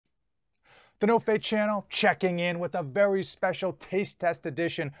The No Fate channel checking in with a very special taste test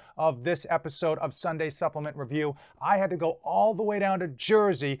edition of this episode of Sunday Supplement Review. I had to go all the way down to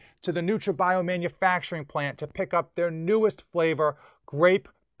Jersey to the NutraBio manufacturing plant to pick up their newest flavor, Grape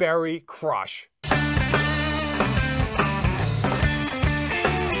Berry Crush.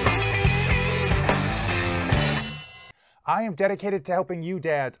 I am dedicated to helping you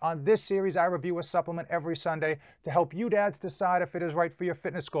dads. On this series, I review a supplement every Sunday to help you dads decide if it is right for your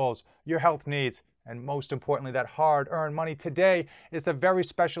fitness goals, your health needs, and most importantly, that hard-earned money. Today is a very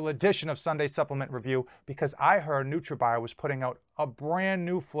special edition of Sunday Supplement Review because I heard NutraBio was putting out a brand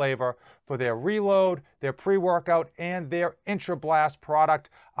new flavor for their Reload, their pre-workout, and their Intrablast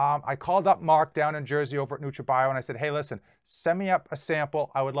product. I called up Mark down in Jersey over at NutraBio and I said, hey, listen, send me up a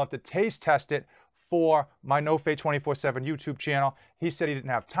sample. I would love to taste test it for my No Fate 24/7 YouTube channel. He said he didn't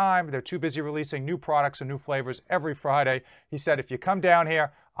have time. They're too busy releasing new products and new flavors every Friday. He said, if you come down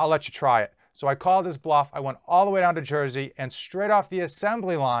here, I'll let you try it. So I called his bluff. I went all the way down to Jersey, and straight off the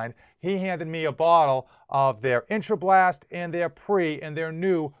assembly line, he handed me a bottle of their Intrablast and their Pre and their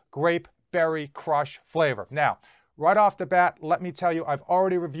new Grape Berry Crush flavor. Now, right off the bat, let me tell you, I've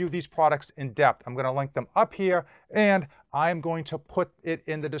already reviewed these products in depth. I'm going to link them up here, and I'm going to put it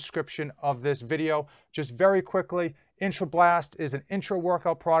in the description of this video. Just very quickly, Intrablast is an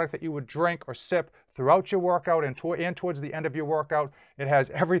intra-workout product that you would drink or sip throughout your workout and towards the end of your workout. It has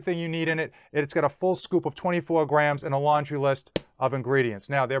everything you need in it. It's got a full scoop of 24 grams and a laundry list of ingredients.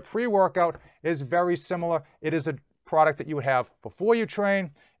 Now, their pre-workout is very similar. It is a product that you would have before you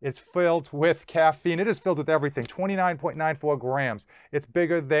train. It's filled with caffeine. It is filled with everything, 29.94 grams. It's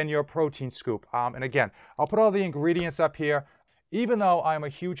bigger than your protein scoop. And again, I'll put all the ingredients up here. Even though I'm a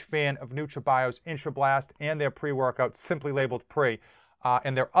huge fan of NutraBio's Intrablast and their pre-workout, simply labeled Pre,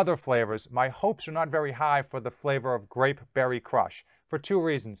 and their other flavors, my hopes are not very high for the flavor of Grape Berry Crush for two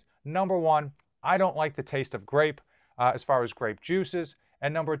reasons. Number one, I don't like the taste of grape as far as grape juices.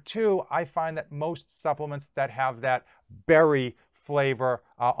 And number two, I find that most supplements that have that berry flavor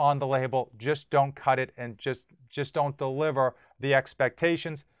on the label just don't cut it and just don't deliver the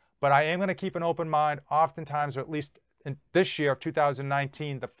expectations. But I am going to keep an open mind. Oftentimes, or at least in this year of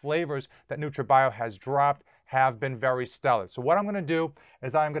 2019, the flavors that NutraBio has dropped have been very stellar. So what I'm going to do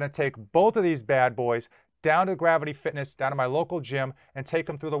is I'm going to take both of these bad boys down to Gravity Fitness, down to my local gym, and take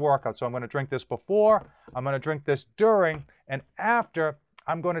them through the workout. So I'm going to drink this before, I'm going to drink this during, and after.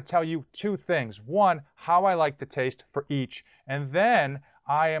 I'm going to tell you two things. One, how I like the taste for each, and then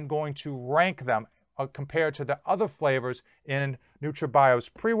I am going to rank them compared to the other flavors in NutraBio's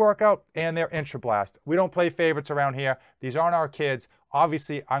pre-workout and their Intrablast. We don't play favorites around here. These aren't our kids.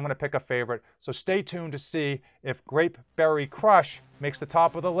 Obviously, I'm going to pick a favorite. So stay tuned to see if Grape Berry Crush makes the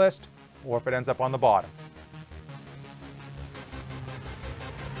top of the list or if it ends up on the bottom.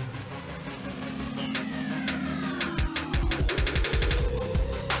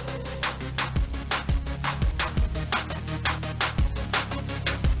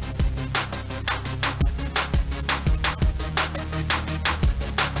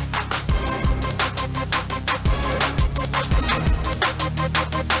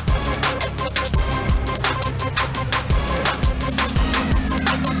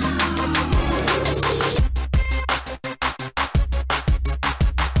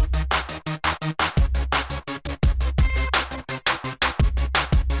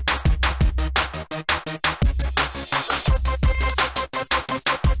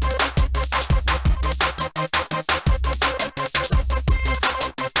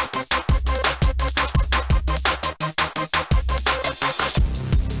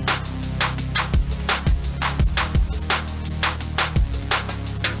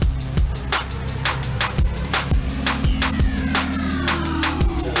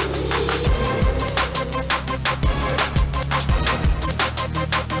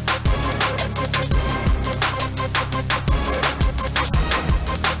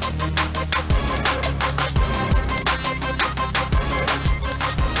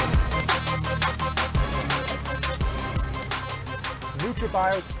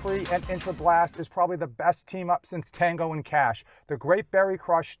 NutraBio's Pre and Intrablast is probably the best team up since Tango and Cash. The Grape Berry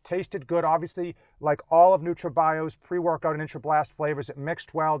Crush tasted good. Obviously, like all of NutraBio's pre-workout and Intrablast flavors, it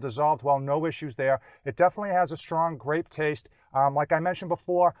mixed well, dissolved well, no issues there. It definitely has a strong grape taste. Like I mentioned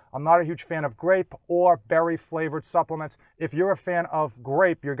before, I'm not a huge fan of grape or berry flavored supplements. If you're a fan of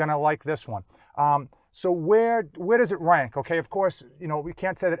grape, you're gonna like this one. So where does it rank? Okay, of course, you know, we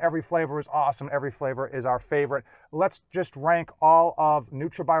can't say that every flavor is awesome, every flavor is our favorite. Let's just rank all of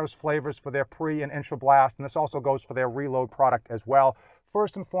NutraBio's flavors for their Pre and Intrablast, and this also goes for their Reload product as well.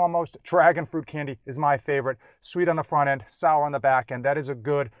 First and foremost, dragon fruit candy is my favorite. Sweet on the front end, sour on the back end. That is a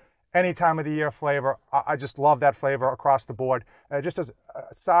good any time of the year flavor. I just love that flavor across the board. Just as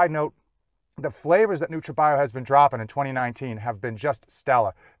a side note, the flavors that NutraBio has been dropping in 2019 have been just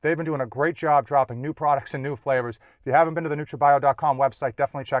stellar. They've been doing a great job dropping new products and new flavors. If you haven't been to the NutraBio.com website,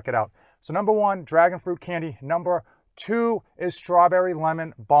 definitely check it out. So number 1, dragon fruit candy. Number 2 is strawberry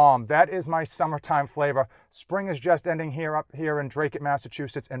lemon balm. That is my summertime flavor. Spring is just ending here up here in Drake,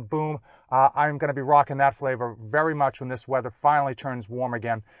 Massachusetts, and boom, I'm going to be rocking that flavor very much when this weather finally turns warm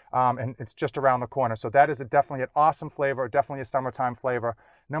again, and it's just around the corner. So that is definitely an awesome flavor, definitely a summertime flavor.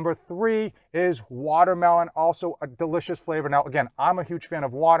 Number 3 is watermelon, also a delicious flavor. Now, again, I'm a huge fan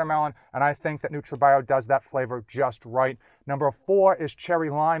of watermelon, and I think that NutraBio does that flavor just right. Number 4 is cherry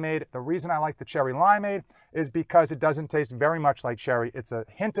limeade. The reason I like the cherry limeade is because it doesn't taste very much like cherry. It's a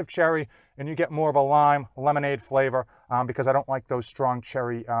hint of cherry, and you get more of a lime lemonade flavor because I don't like those strong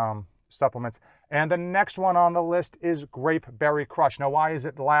cherry supplements. And the next one on the list is Grape Berry Crush. Now, why is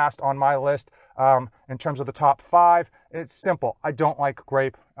it last on my list in terms of the top 5? It's simple. I don't like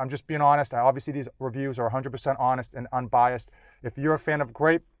grape. I'm just being honest. Obviously, these reviews are 100% honest and unbiased. If you're a fan of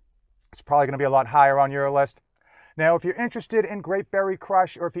grape, it's probably going to be a lot higher on your list. Now, if you're interested in Grape Berry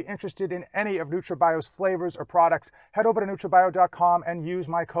Crush, or if you're interested in any of NutraBio's flavors or products, head over to NutraBio.com and use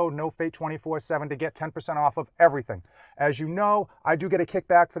my code NOFATE247 to get 10% off of everything. As you know, I do get a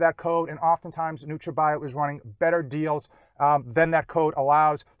kickback for that code, and oftentimes NutraBio is running better deals than that code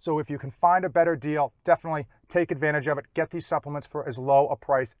allows. So if you can find a better deal, definitely take advantage of it. Get these supplements for as low a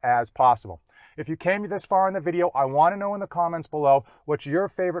price as possible. If you came this far in the video, I want to know in the comments below what your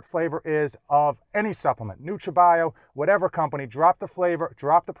favorite flavor is of any supplement. NutraBio, whatever company, drop the flavor,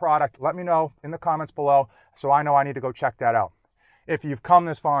 drop the product. Let me know in the comments below so I know I need to go check that out. If you've come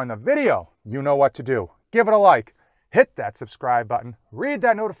this far in the video, you know what to do. Give it a like, hit that subscribe button, ring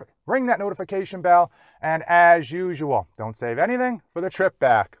that notification bell, and as usual, don't save anything for the trip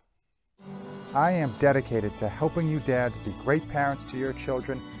back. I am dedicated to helping you dads be great parents to your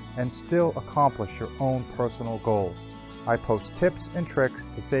children and still accomplish your own personal goals. I post tips and tricks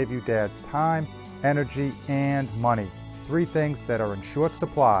to save you dads time, energy, and money. 3 things that are in short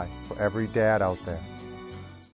supply for every dad out there.